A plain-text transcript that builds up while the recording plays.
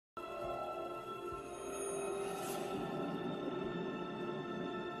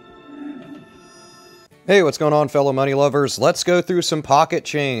Hey, what's going on, fellow money lovers? Let's go through some pocket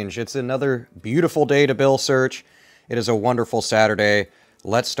change. It's another beautiful day to bill search. It is a wonderful Saturday.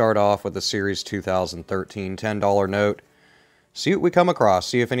 Let's start off with the Series 2013 $10 note. See what we come across.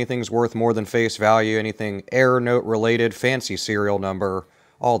 See if anything's worth more than face value, anything error note related, fancy serial number,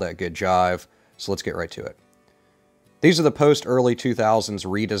 all that good jive. So let's get right to it. These are the post-early 2000s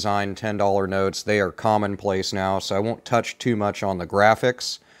redesigned $10 notes. They are commonplace now, so I won't touch too much on the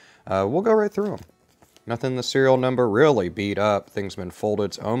graphics. We'll go right through them. Nothing the serial number really beat up. Things been folded.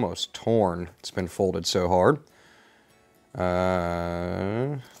 It's almost torn. It's been folded so hard.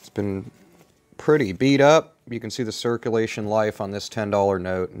 It's been pretty beat up. You can see the circulation life on this $10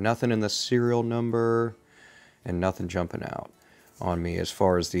 note. Nothing in the serial number and nothing jumping out on me as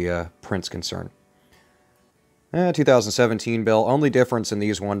far as the print's concerned. 2017 bill. Only difference in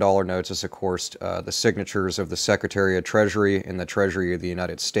these $1 notes is, of course, the signatures of the Secretary of Treasury and the Treasury of the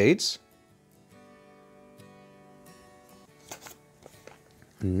United States.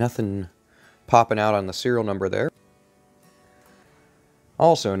 Nothing popping out on the serial number there.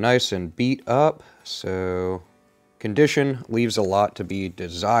 Also nice and beat up, so condition leaves a lot to be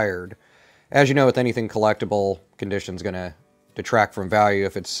desired. As you know, with anything collectible, condition's going to detract from value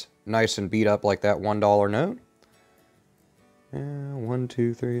if it's nice and beat up like that $1 note. 1,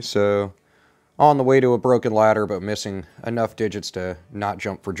 2, 3, so on the way to a broken ladder, but missing enough digits to not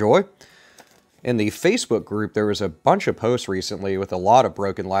jump for joy. In the Facebook group, there was a bunch of posts recently with a lot of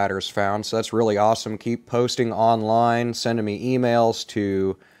broken ladders found, so that's really awesome. Keep posting online, sending me emails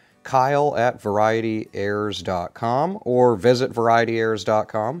to kyle@varietyairs.com or visit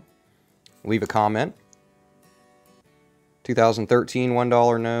varietyairs.com. Leave a comment. 2013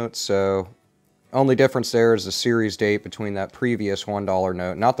 $1 note, so only difference there is the series date between that previous $1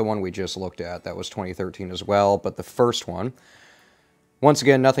 note, not the one we just looked at, that was 2013 as well, but the first one. Once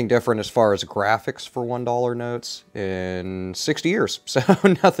again, nothing different as far as graphics for $1 notes in 60 years, so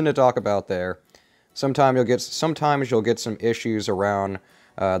nothing to talk about there. Sometimes you'll get some issues around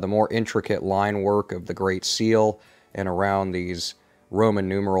the more intricate line work of the Great Seal and around these Roman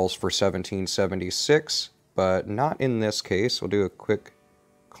numerals for 1776, but not in this case. We'll do a quick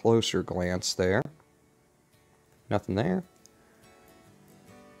closer glance there. Nothing there.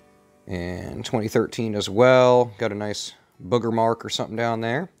 And 2013 as well. Got a nice booger mark or something down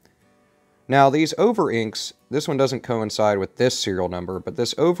there. Now these over inks, this one doesn't coincide with this serial number, but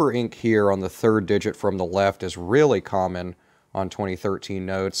this over ink here on the third digit from the left is really common on 2013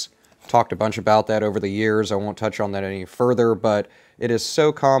 notes. Talked a bunch about that over the years. I won't touch on that any further, but it is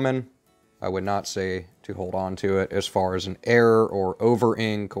so common, I would not say to hold on to it as far as an error or over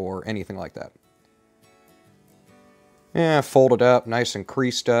ink or anything like that. Yeah, folded up, nice and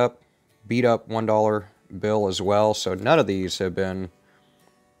creased up, beat up $1 bill as well, so none of these have been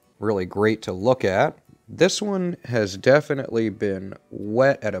really great to look at. This one has definitely been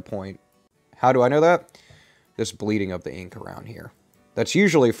wet at a point. How do I know that? This bleeding of the ink around here. That's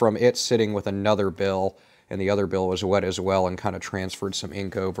usually from it sitting with another bill, and the other bill was wet as well and kind of transferred some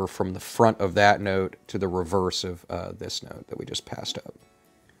ink over from the front of that note to the reverse of this note that we just passed up.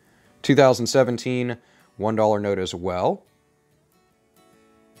 2017 $1 note as well.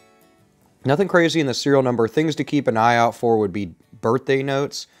 Nothing crazy in the serial number. Things to keep an eye out for would be birthday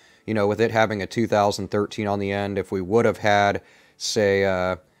notes. You know, with it having a 2013 on the end, if we would have had, say,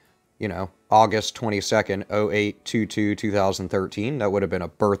 August 22nd, 0822 2013, that would have been a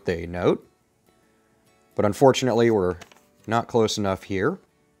birthday note. But unfortunately, we're not close enough here.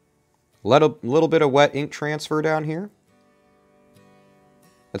 Let a little bit of wet ink transfer down here.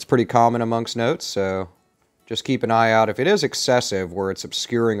 That's pretty common amongst notes, so just keep an eye out. If it is excessive, where it's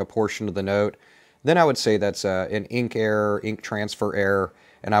obscuring a portion of the note, then I would say that's an ink error, ink transfer error,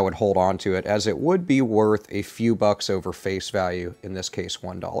 and I would hold on to it, as it would be worth a few bucks over face value, in this case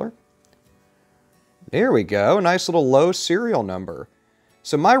 $1. There we go, nice little low serial number.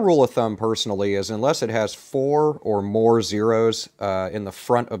 So my rule of thumb personally is, unless it has 4 or more zeros in the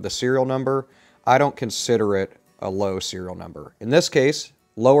front of the serial number, I don't consider it a low serial number. In this case,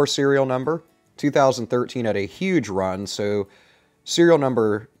 lower serial number. 2013 had a huge run, so serial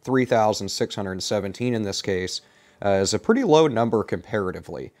number 3617 in this case is a pretty low number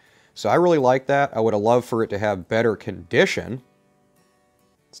comparatively. So I really like that. I would have loved for it to have better condition.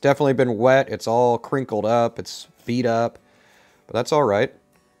 It's definitely been wet. It's all crinkled up. It's beat up, but that's all right.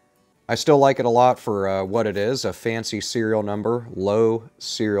 I still like it a lot for what it is, a fancy serial number, low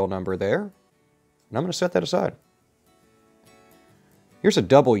serial number there. And I'm going to set that aside. Here's a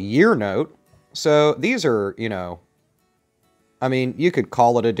double year note. So these are, I mean, you could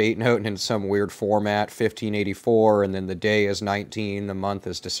call it a date note in some weird format, 1584, and then the day is 19, the month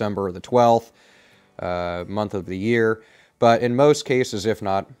is December the 12th. month of the year. But in most cases, if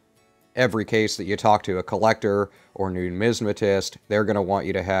not every case that you talk to a collector or numismatist, they're going to want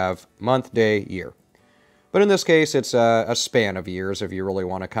you to have month, day, year. But in this case, it's a span of years if you really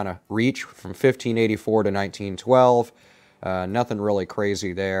want to kind of reach from 1584 to 1912. Nothing really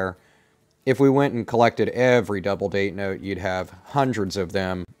crazy there. If we went and collected every double date note, you'd have hundreds of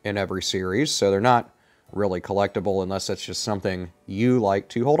them in every series, so they're not really collectible unless that's just something you like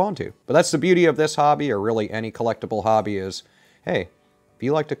to hold on to. But that's the beauty of this hobby, or really any collectible hobby, is, hey, if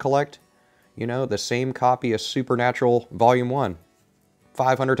you like to collect, you know, the same copy of Supernatural Volume 1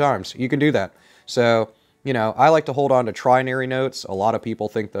 500 times, you can do that. So, you know, I like to hold on to trinary notes. A lot of people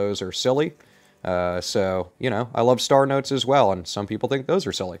think those are silly. So, you know, I love star notes as well, and some people think those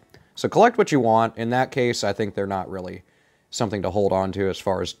are silly. So collect what you want. In that case, I think they're not really something to hold on to as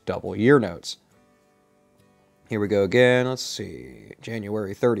far as double year notes. Here we go again. Let's see.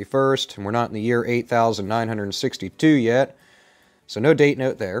 January 31st, and we're not in the year 8,962 yet. So no date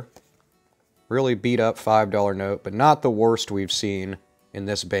note there. Really beat up $5 note, but not the worst we've seen in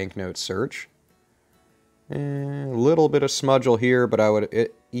this banknote search. A little bit of smudgel here, but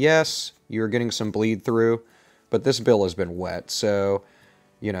yes, you're getting some bleed through, but this bill has been wet, so,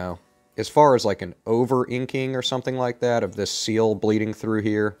 you know, as far as like an over-inking or something like that of this seal bleeding through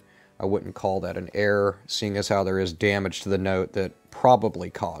here, I wouldn't call that an error, seeing as how there is damage to the note that probably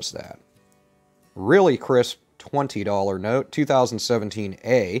caused that. Really crisp $20 note,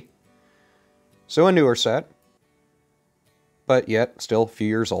 2017A. So a newer set, but yet still a few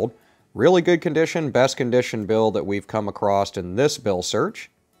years old. Really good condition, best condition bill that we've come across in this bill search.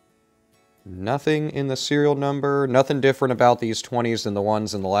 Nothing in the serial number, nothing different about these 20s than the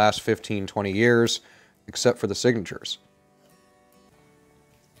ones in the last 15, 20 years, except for the signatures.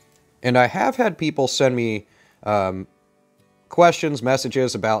 And I have had people send me questions,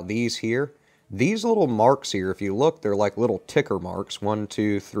 messages about these here. These little marks here, if you look, they're like little ticker marks. 1,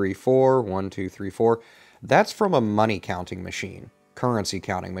 2, 3, 4, 1, 2, 3, 4. That's from a money counting machine, currency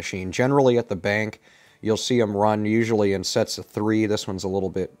counting machine. Generally at the bank, you'll see them run usually in sets of 3. This one's a little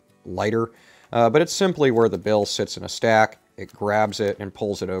bit lighter, but it's simply where the bill sits in a stack. It grabs it and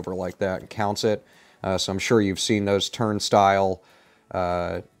pulls it over like that and counts it. So I'm sure you've seen those turnstile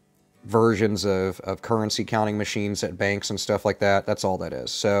versions of currency counting machines at banks and stuff like that. That's all that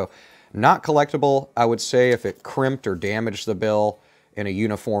is. So not collectible. I would say if it crimped or damaged the bill in a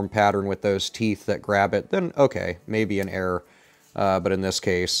uniform pattern with those teeth that grab it, then okay, maybe an error. But in this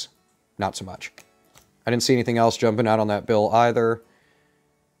case, not so much. I didn't see anything else jumping out on that bill either.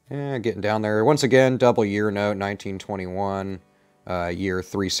 Getting down there. Once again, double year note, 1921. Year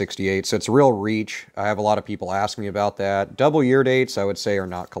 368, so it's a real reach. I have a lot of people ask me about that. Double year dates, I would say, are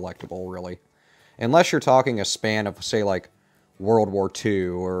not collectible, really. Unless you're talking a span of, say, like World War II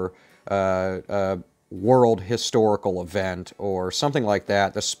or a world historical event or something like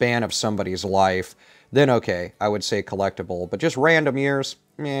that, the span of somebody's life, then okay, I would say collectible. But just random years,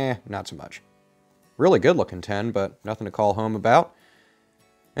 not so much. Really good looking 10, but nothing to call home about.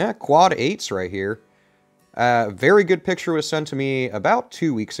 Quad 8s right here. Very good picture was sent to me about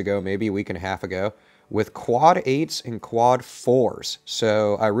 2 weeks ago, maybe a week and a half ago, with quad 8s and quad 4s.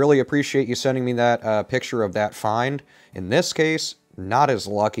 So I really appreciate you sending me that picture of that find. In this case, not as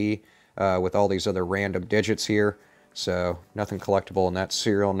lucky with all these other random digits here. So nothing collectible in that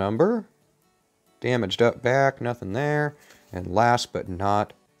serial number. Damaged up back, nothing there. And last but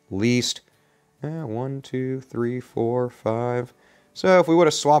not least, 1, 2, 3, 4, 5... So if we would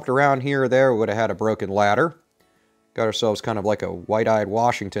have swapped around here or there, we would have had a broken ladder. Got ourselves kind of like a white-eyed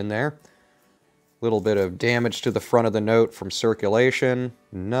Washington there. Little bit of damage to the front of the note from circulation.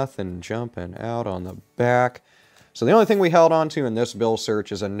 Nothing jumping out on the back. So the only thing we held on to in this bill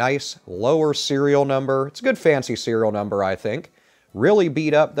search is a nice lower serial number. It's a good fancy serial number, I think. Really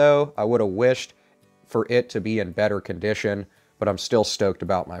beat up, though. I would have wished for it to be in better condition, but I'm still stoked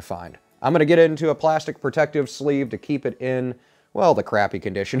about my find. I'm going to get it into a plastic protective sleeve to keep it in, well, the crappy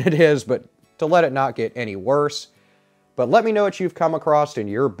condition it is, but to let it not get any worse. But let me know what you've come across in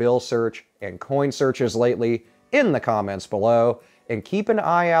your bill search and coin searches lately in the comments below, and keep an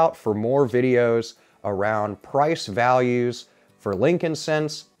eye out for more videos around price values for Lincoln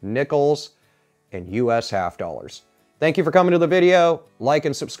cents, nickels, and US half dollars. Thank you for coming to the video. Like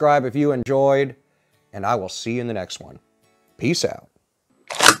and subscribe if you enjoyed, and I will see you in the next one. Peace out.